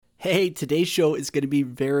Hey, today's show is going to be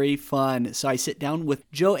very fun. So I sit down with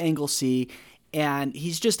Joe Anglesey, and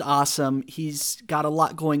he's just awesome. He's got a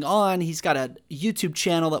lot going on. He's got a YouTube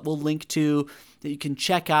channel that we'll link to that you can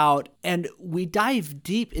check out. And we dive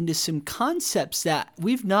deep into some concepts that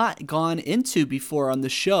we've not gone into before on the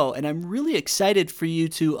show. And I'm really excited for you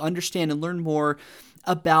to understand and learn more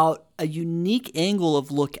about a unique angle of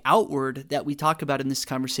look outward that we talk about in this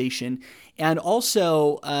conversation, and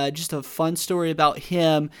also just a fun story about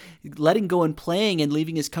him letting go and playing and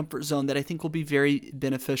leaving his comfort zone that I think will be very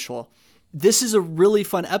beneficial. This is a really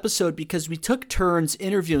fun episode because we took turns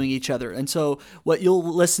interviewing each other. And so what you'll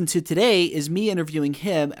listen to today is me interviewing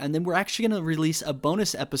him, and then we're actually going to release a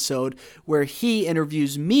bonus episode where he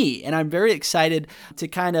interviews me. And I'm very excited to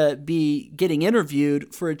kind of be getting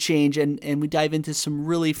interviewed for a change, and we dive into some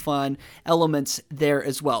really fun elements there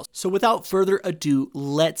as well. So without further ado,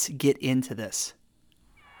 let's get into this.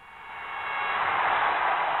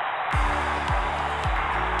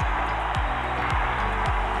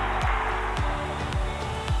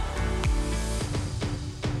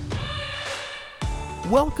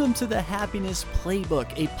 Welcome to the Happiness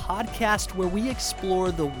Playbook, a podcast where we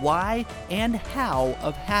explore the why and how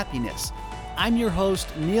of happiness. I'm your host,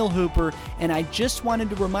 Neil Hooper, and I just wanted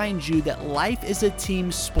to remind you that life is a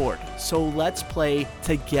team sport, so let's play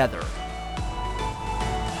together.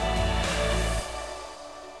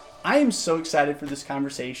 I am so excited for this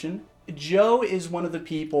conversation. Joe is one of the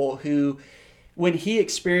people who, when he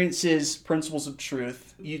experiences principles of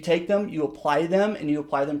truth, you take them, you apply them, and you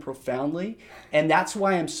apply them profoundly. And that's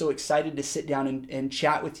why I'm so excited to sit down and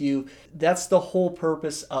chat with you. That's the whole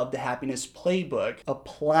purpose of the Happiness Playbook,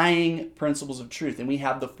 applying principles of truth. And we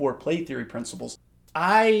have the 4 play theory principles.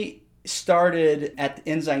 I started at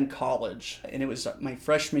Ensign College, and it was my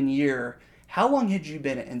freshman year. How long had you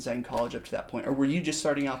been at Ensign College up to that point? Or were you just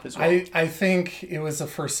starting off as well? I think it was the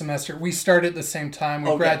first semester. We started at the same time.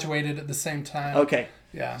 We graduated at the same time. Okay.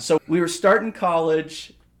 Yeah. So we were starting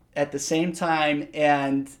college at the same time,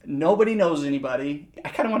 and nobody knows anybody. I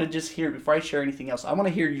kind of want to just hear, before I share anything else, I want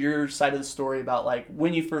to hear your side of the story about like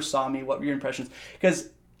when you first saw me, what were your impressions? Because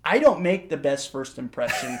I don't make the best first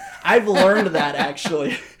impression. I've learned that,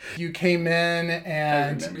 actually. You came in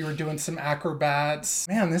and you were doing some acrobats.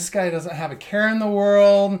 Man, this guy doesn't have a care in the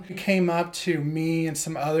world. You came up to me and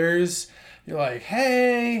some others. You're like,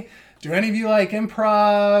 hey, do any of you like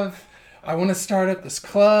improv? I want to start up this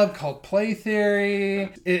club called Play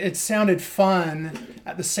Theory. It sounded fun.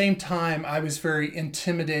 At the same time, I was very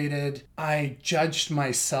intimidated. I judged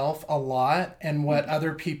myself a lot and what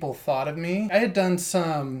other people thought of me. I had done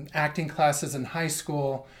some acting classes in high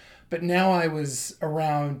school, but now I was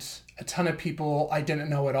around a ton of people I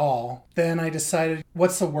didn't know at all. Then I decided,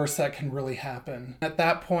 what's the worst that can really happen? At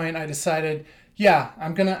that point, I decided, yeah,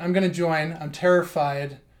 I'm gonna join. I'm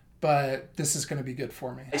terrified, but this is going to be good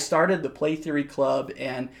for me. I started the Play Theory Club,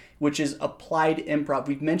 which is applied improv.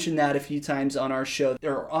 We've mentioned that a few times on our show.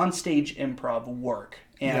 They're on-stage improv work.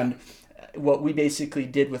 And what we basically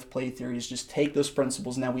did with Play Theory is just take those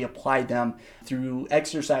principles, and now we apply them through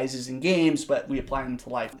exercises and games, but we apply them to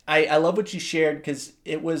life. I love what you shared, because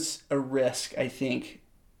it was a risk, I think,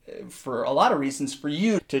 for a lot of reasons, for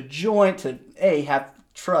you to join, to have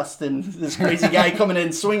trust in this crazy guy coming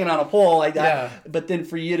in swinging on a pole like that, but then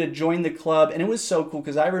for you to join the club. And it was so cool,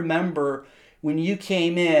 because I remember when you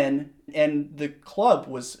came in, and the club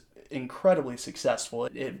was incredibly successful.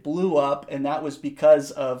 It blew up, and that was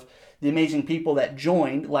because of the amazing people that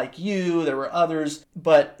joined, like you. There were others,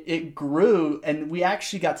 but it grew, and we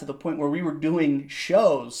actually got to the point where we were doing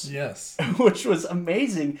shows. Yes. Which was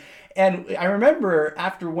amazing. And I remember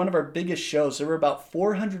after one of our biggest shows, there were about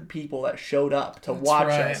 400 people that showed up to watch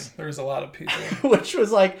us. There was a lot of people. Which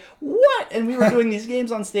was like, what? And we were doing these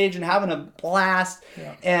games on stage and having a blast.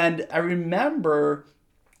 Yeah. And I remember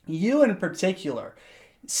you in particular,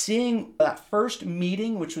 seeing that first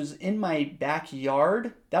meeting, which was in my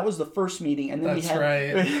backyard. That was the first meeting. And then That's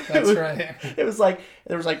right. It was like,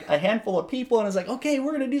 there was like a handful of people, and I was like, okay,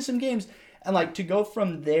 we're going to do some games. And like to go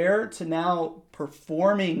from there to now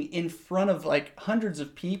performing in front of like hundreds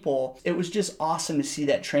of people, it was just awesome to see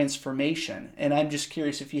that transformation. And I'm just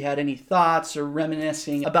curious if you had any thoughts or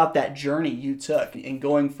reminiscing about that journey you took and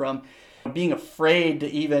going from being afraid to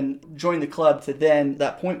even join the club to then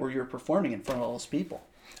that point where you're performing in front of all those people.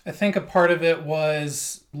 I think a part of it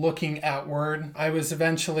was looking outward. I was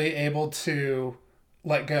eventually able to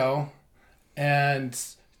let go and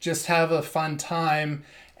just have a fun time.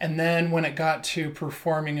 And then when it got to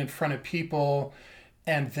performing in front of people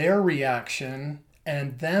and their reaction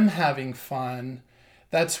and them having fun,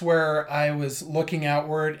 that's where I was looking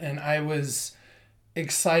outward, and I was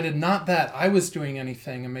excited, not that I was doing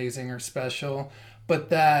anything amazing or special, but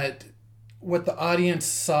that what the audience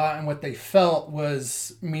saw and what they felt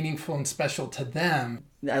was meaningful and special to them.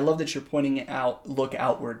 I love that you're pointing out, look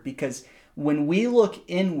outward, because when we look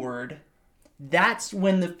inward, that's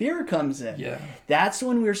when the fear comes in. Yeah. That's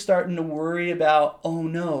when we're starting to worry about, oh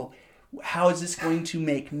no, how is this going to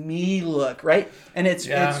make me look, right? And it's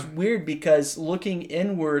weird because looking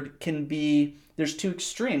inward can be, there's two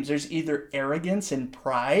extremes. There's either arrogance and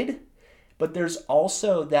pride, but there's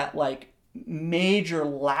also that like major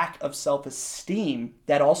lack of self-esteem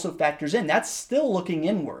that also factors in. That's still looking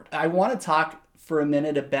inward. I want to talk for a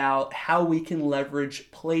minute about how we can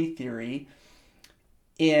leverage play theory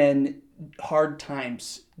in hard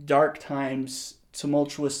times, dark times,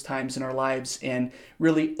 tumultuous times in our lives, and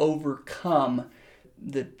really overcome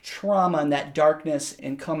the trauma and that darkness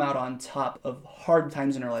and come out on top of hard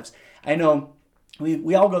times in our lives. I know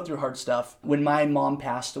we all go through hard stuff. When my mom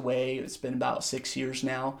passed away, it's been about 6 years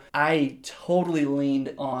now, I totally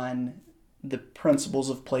leaned on the principles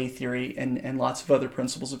of play theory and lots of other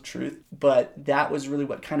principles of truth. But that was really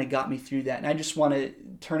what kind of got me through that. And I just want to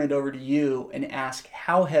turn it over to you and ask,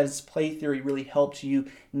 how has play theory really helped you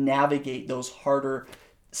navigate those harder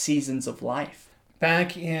seasons of life?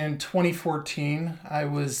 Back in 2014, I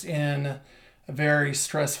was in a very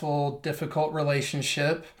stressful, difficult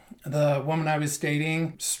relationship. The woman I was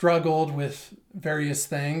dating struggled with various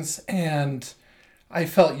things, and I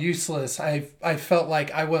felt useless. I felt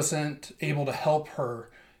like I wasn't able to help her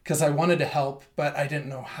because I wanted to help, but I didn't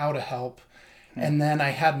know how to help. And then I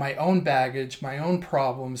had my own baggage, my own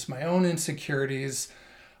problems, my own insecurities.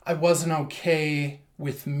 I wasn't okay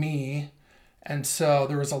with me. And so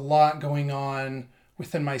there was a lot going on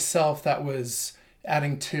within myself that was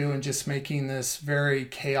adding to and just making this very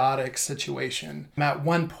chaotic situation. At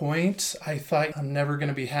one point, I thought I'm never going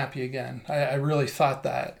to be happy again. I really thought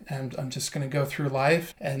that. And I'm just going to go through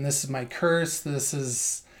life and this is my curse. I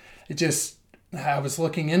was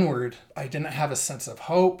looking inward. I didn't have a sense of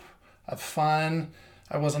hope, of fun.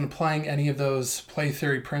 I wasn't applying any of those play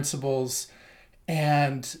theory principles.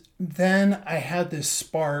 And then I had this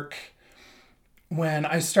spark when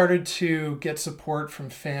I started to get support from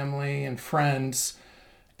family and friends.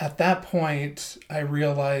 At that point, I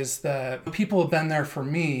realized that people have been there for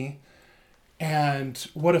me, and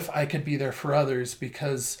what if I could be there for others?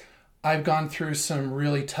 Because I've gone through some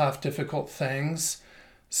really tough, difficult things,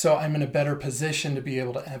 so I'm in a better position to be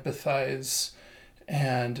able to empathize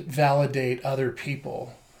and validate other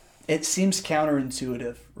people. It seems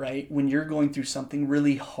counterintuitive, right? When you're going through something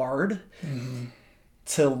really hard,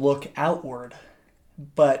 to look outward.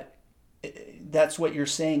 But that's what you're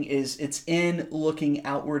saying is it's in looking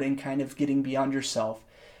outward and kind of getting beyond yourself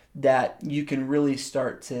that you can really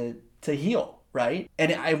start to heal, right?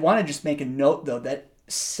 And I want to just make a note, though, that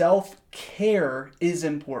self-care is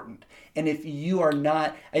important. And if you are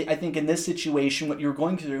not, I think in this situation, what you're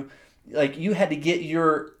going through, like you had to get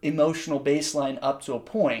your emotional baseline up to a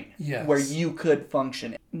point where you could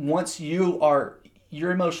function. Once your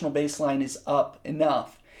emotional baseline is up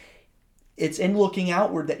enough, it's in looking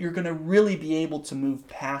outward that you're going to really be able to move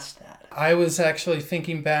past that. I was actually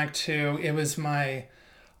thinking back to, it was my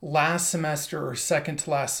last semester or second to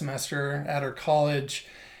last semester at our college,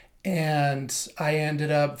 and I ended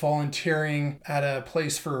up volunteering at a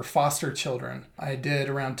place for foster children. I did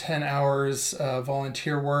around 10 hours of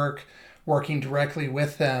volunteer work, working directly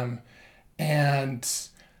with them, and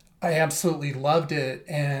I absolutely loved it.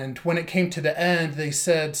 And when it came to the end, they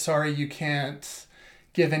said, sorry, you can't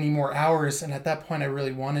give any more hours. And at that point, I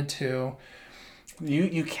really wanted to.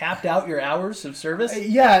 You capped out your hours of service?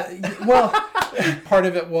 Yeah. Well, part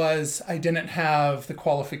of it was I didn't have the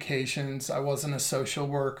qualifications. I wasn't a social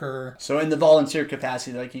worker. So in the volunteer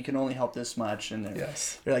capacity, like you can only help this much. And they're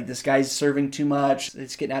like, this guy's serving too much.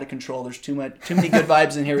 It's getting out of control. There's too many good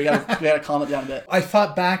vibes in here. We gotta calm it down a bit. I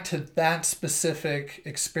thought back to that specific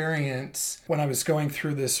experience when I was going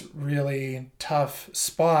through this really tough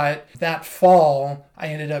spot. That fall, I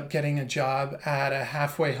ended up getting a job at a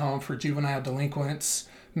halfway home for juvenile delinquents.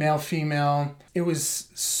 Male, female. It was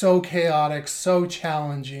so chaotic, so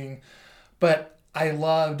challenging, but I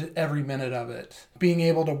loved every minute of it. Being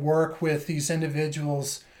able to work with these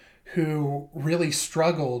individuals who really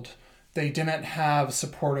struggled. They didn't have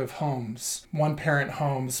supportive homes, one-parent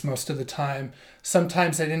homes most of the time.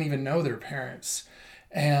 Sometimes they didn't even know their parents.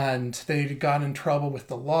 And they got in trouble with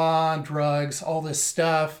the law, drugs, all this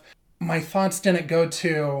stuff. My thoughts didn't go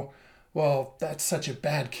to, well, that's such a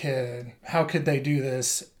bad kid. How could they do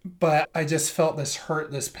this? But I just felt this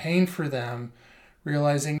hurt, this pain for them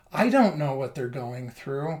realizing I don't know what they're going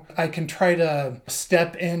through. I can try to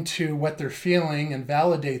step into what they're feeling and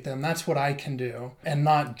validate them. That's what I can do, and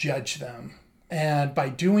not judge them. And by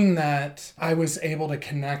doing that, I was able to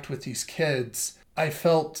connect with these kids. I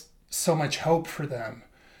felt so much hope for them.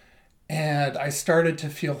 And I started to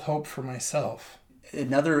feel hope for myself.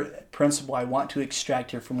 Another principle I want to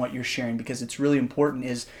extract here from what you're sharing, because it's really important,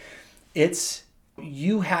 is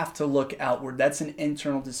you have to look outward. That's an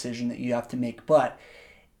internal decision that you have to make. But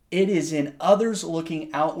it is in others looking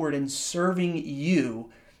outward and serving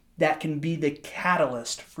you that can be the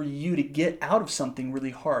catalyst for you to get out of something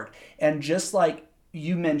really hard. And just like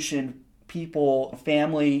you mentioned,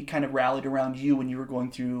 family kind of rallied around you when you were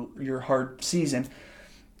going through your hard season.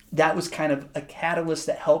 That was kind of a catalyst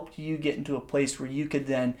that helped you get into a place where you could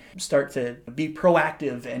then start to be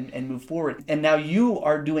proactive and move forward. And now you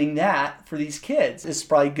are doing that for these kids. It's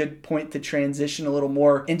probably a good point to transition a little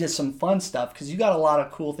more into some fun stuff, because you got a lot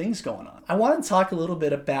of cool things going on. I want to talk a little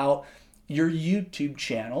bit about your YouTube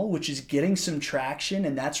channel, which is getting some traction,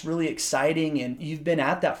 and that's really exciting. And you've been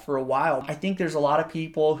at that for a while. I think there's a lot of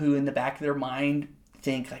people who in the back of their mind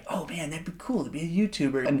think like, oh man, that'd be cool to be a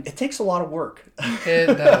YouTuber. And it takes a lot of work. It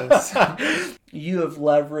does. You have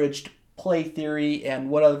leveraged play theory and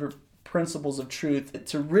what other principles of truth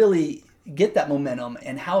to really get that momentum.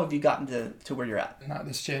 And how have you gotten to where you're at? Not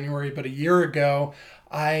this January, but a year ago,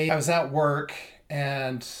 I was at work,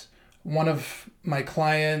 and one of my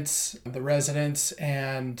clients, the residents,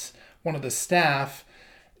 and one of the staff,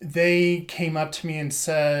 they came up to me and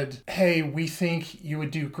said, hey, we think you would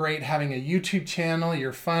do great having a YouTube channel.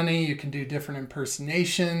 You're funny. You can do different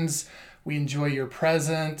impersonations. We enjoy your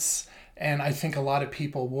presence. And I think a lot of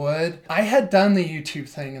people would. I had done the YouTube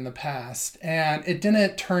thing in the past, and it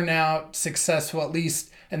didn't turn out successful, at least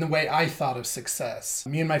in the way I thought of success.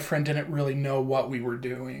 Me and my friend didn't really know what we were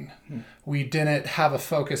doing. We didn't have a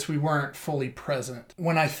focus. We weren't fully present.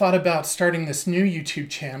 When I thought about starting this new YouTube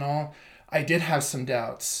channel, I did have some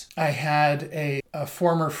doubts. I had a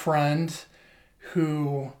former friend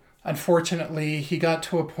who, unfortunately, he got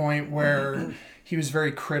to a point where he was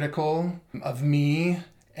very critical of me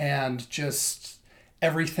and just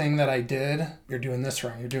everything that I did. You're doing this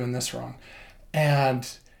wrong. You're doing this wrong. And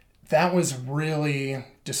that was really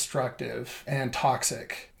destructive and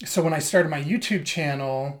toxic. So when I started my YouTube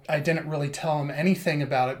channel, I didn't really tell him anything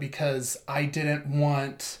about it because I didn't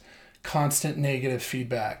want constant negative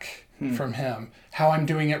feedback from him, how I'm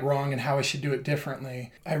doing it wrong and how I should do it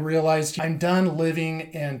differently. I realized I'm done living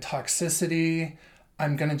in toxicity.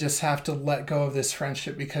 I'm going to just have to let go of this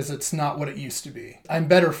friendship because it's not what it used to be. I'm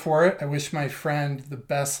better for it. I wish my friend the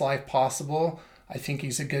best life possible. I think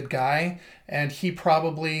he's a good guy, and he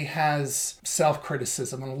probably has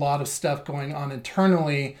self-criticism and a lot of stuff going on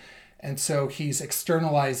internally, and so he's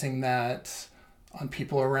externalizing that on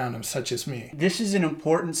people around him, such as me. This is an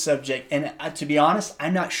important subject, and to be honest,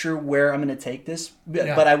 I'm not sure where I'm going to take this,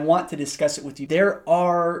 but I want to discuss it with you. There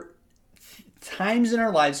are times in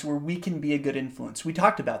our lives where we can be a good influence. We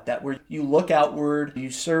talked about that, where you look outward,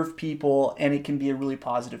 you serve people, and it can be a really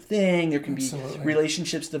positive thing. There can be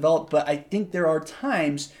relationships developed, but I think there are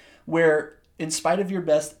times where, in spite of your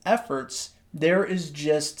best efforts, there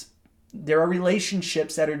are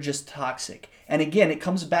relationships that are just toxic. And again, it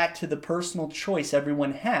comes back to the personal choice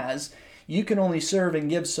everyone has. You can only serve and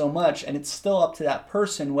give so much, and it's still up to that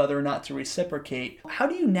person whether or not to reciprocate. How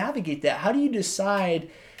do you navigate that? How do you decide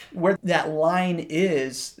where that line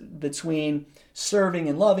is between serving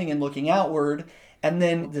and loving and looking outward, and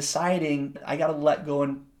then deciding I got to let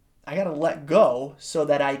go so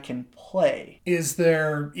that I can play? Is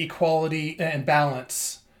there equality and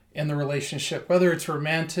balance in the relationship? Whether it's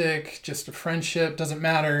romantic, just a friendship, doesn't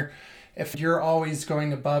matter. If you're always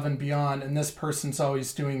going above and beyond and this person's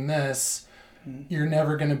always doing this, you're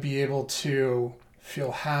never going to be able to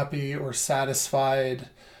feel happy or satisfied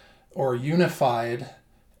or unified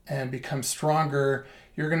and become stronger.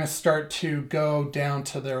 You're going to start to go down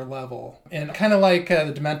to their level. And kind of like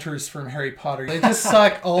the Dementors from Harry Potter. They just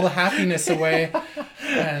suck all the happiness away.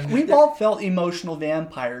 And we've all felt emotional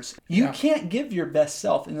vampires. You can't give your best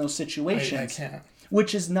self in those situations. I can't.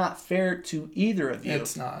 Which is not fair to either of you.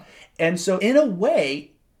 It's not. And so in a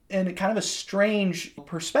way, in a kind of a strange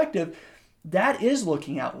perspective, that is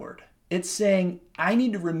looking outward. It's saying, I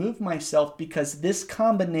need to remove myself because this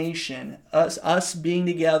combination, us being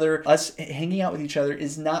together, us hanging out with each other,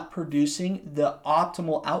 is not producing the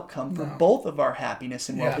optimal outcome for both of our happiness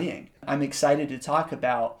and well-being. I'm excited to talk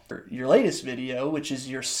about your latest video, which is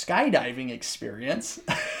your skydiving experience.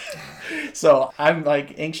 So I'm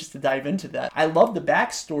like anxious to dive into that. I love the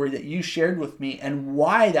backstory that you shared with me and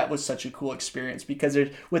why that was such a cool experience, because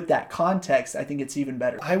with that context, I think it's even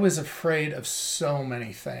better. I was afraid of so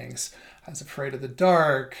many things. I was afraid of the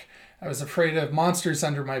dark. I was afraid of monsters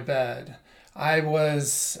under my bed. I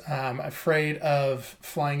was afraid of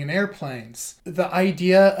flying in airplanes. The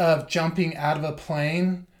idea of jumping out of a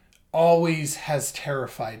plane always has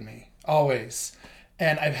terrified me, always.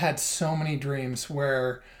 And I've had so many dreams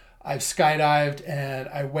where I've skydived and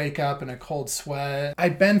I wake up in a cold sweat.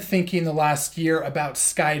 I've been thinking the last year about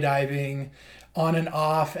skydiving on and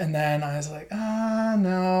off, and then I was like,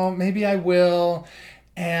 no, maybe I will.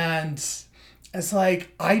 And it's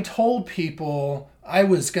like, I told people I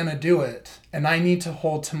was going to do it, and I need to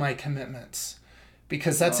hold to my commitments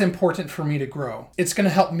because that's important for me to grow. It's going to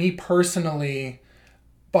help me personally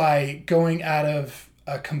by going out of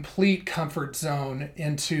a complete comfort zone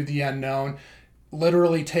into the unknown,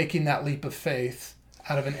 literally taking that leap of faith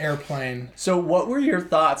out of an airplane. So what were your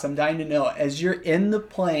thoughts? I'm dying to know. As you're in the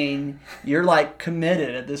plane, you're like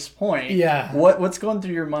committed at this point. Yeah. What's going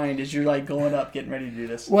through your mind as you're like going up, getting ready to do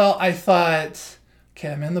this? Well, I thought,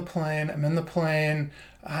 okay, I'm in the plane.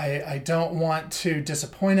 I don't want to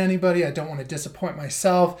disappoint anybody. I don't want to disappoint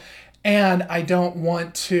myself. And I don't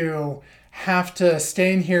want to have to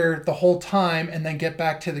stay in here the whole time and then get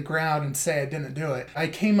back to the ground and say I didn't do it. I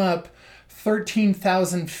came up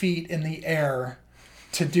 13,000 feet in the air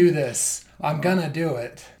to do this. I'm gonna do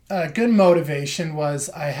it. A good motivation was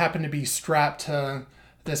I happened to be strapped to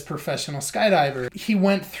this professional skydiver. He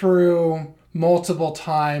went through multiple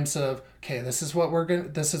times of, okay, this is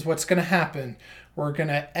what's gonna happen. We're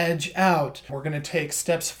gonna edge out. We're gonna take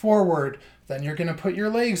steps forward. Then you're gonna put your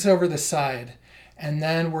legs over the side. And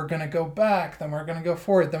then we're gonna go back. Then we're gonna go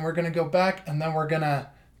forward. Then we're gonna go back. And then we're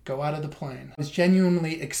gonna go out of the plane. I was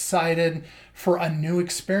genuinely excited for a new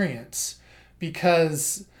experience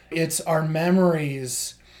because it's our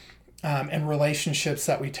memories and relationships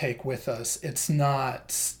that we take with us. It's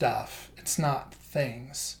not stuff. It's not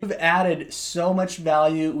things. We've added so much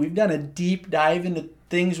value. We've done a deep dive into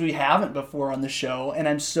things we haven't before on the show, and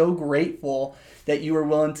I'm so grateful that you were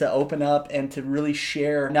willing to open up and to really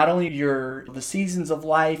share not only the seasons of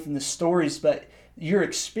life and the stories, but your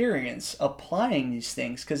experience applying these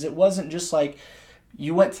things. Because it wasn't just like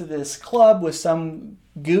you went to this club with some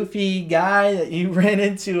goofy guy that you ran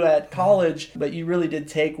into at college, but you really did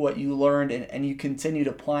take what you learned and you continued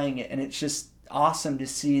applying it. And it's just awesome to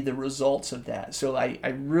see the results of that. So I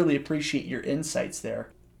really appreciate your insights there.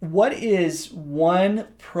 What is one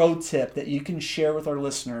pro tip that you can share with our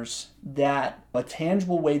listeners, that a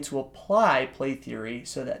tangible way to apply play theory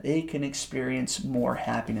so that they can experience more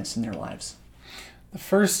happiness in their lives? The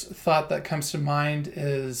first thought that comes to mind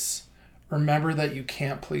is remember that you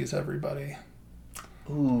can't please everybody.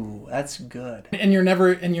 Ooh, that's good. And you're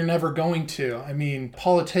never going to. I mean,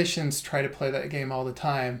 politicians try to play that game all the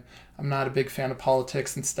time. I'm not a big fan of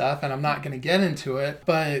politics and stuff, and I'm not going to get into it,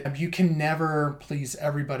 but you can never please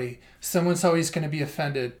everybody. Someone's always going to be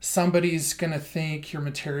offended. Somebody's going to think your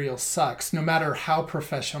material sucks, no matter how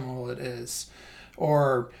professional it is,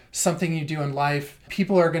 or something you do in life,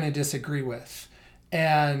 people are going to disagree with.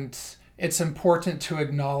 And it's important to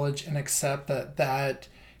acknowledge and accept that that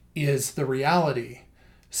is the reality.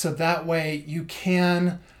 So that way you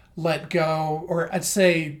can let go, or I'd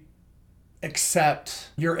say accept.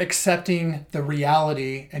 You're accepting the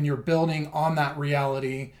reality and you're building on that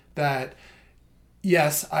reality that,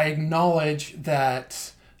 yes, I acknowledge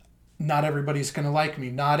that not everybody's going to like me.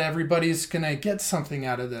 Not everybody's going to get something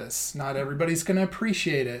out of this. Not everybody's going to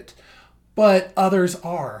appreciate it. But others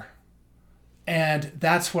are. And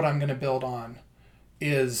that's what I'm going to build on,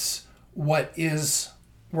 is what is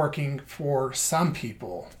working for some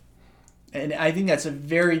people. And I think that's a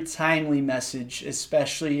very timely message,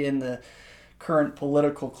 especially in the current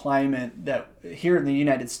political climate that here in the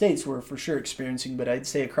United States we're for sure experiencing, but I'd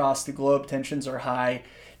say across the globe tensions are high,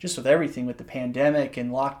 just with everything, with the pandemic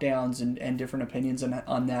and lockdowns and different opinions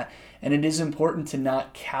on that. And it is important to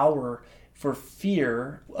not cower for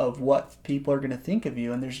fear of what people are going to think of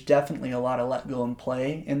you. And there's definitely a lot of let go and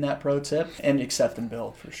play in that pro tip, and accept and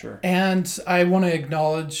build for sure. And I want to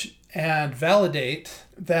acknowledge and validate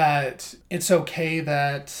that it's okay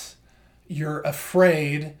that you're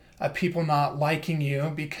afraid of people not liking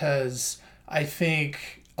you, because I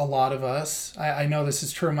think a lot of us, I know this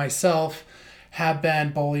is true of myself, have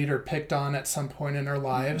been bullied or picked on at some point in our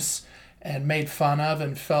lives and made fun of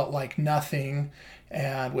and felt like nothing.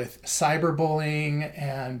 And with cyberbullying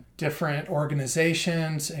and different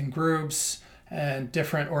organizations and groups and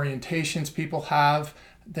different orientations people have.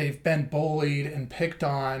 They've been bullied and picked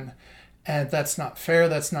on, and that's not fair.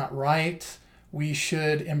 That's not right. We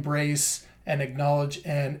should embrace and acknowledge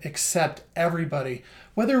and accept everybody.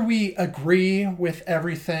 Whether we agree with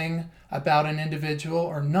everything about an individual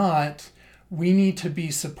or not, we need to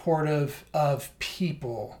be supportive of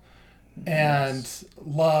people and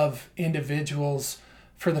love individuals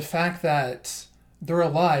for the fact that they're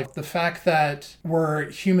alive. The fact that we're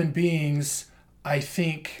human beings, I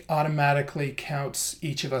think, automatically counts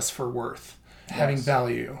each of us for worth, having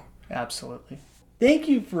value. Absolutely. Thank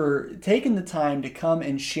you for taking the time to come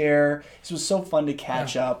and share. This was so fun to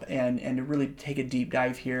catch up and to really take a deep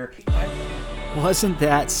dive here. Wasn't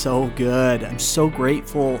that so good? I'm so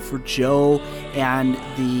grateful for Joe and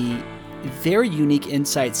the very unique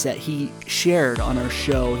insights that he shared on our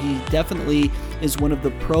show. He definitely is one of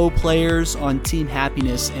the pro players on Team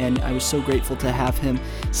Happiness, and I was so grateful to have him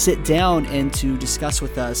sit down and to discuss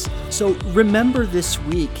with us. So remember this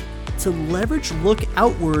week to leverage look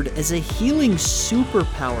outward as a healing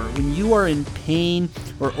superpower when you are in pain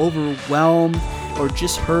or overwhelmed or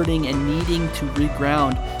just hurting and needing to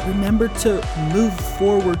reground. Remember to move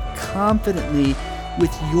forward confidently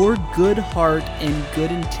with your good heart and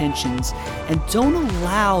good intentions, and don't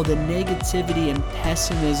allow the negativity and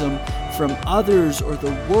pessimism from others or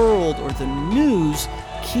the world or the news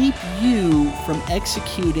keep you from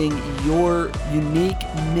executing your unique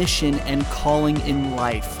mission and calling in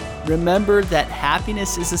life. Remember that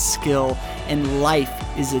happiness is a skill and life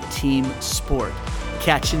is a team sport.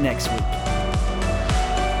 Catch you next week.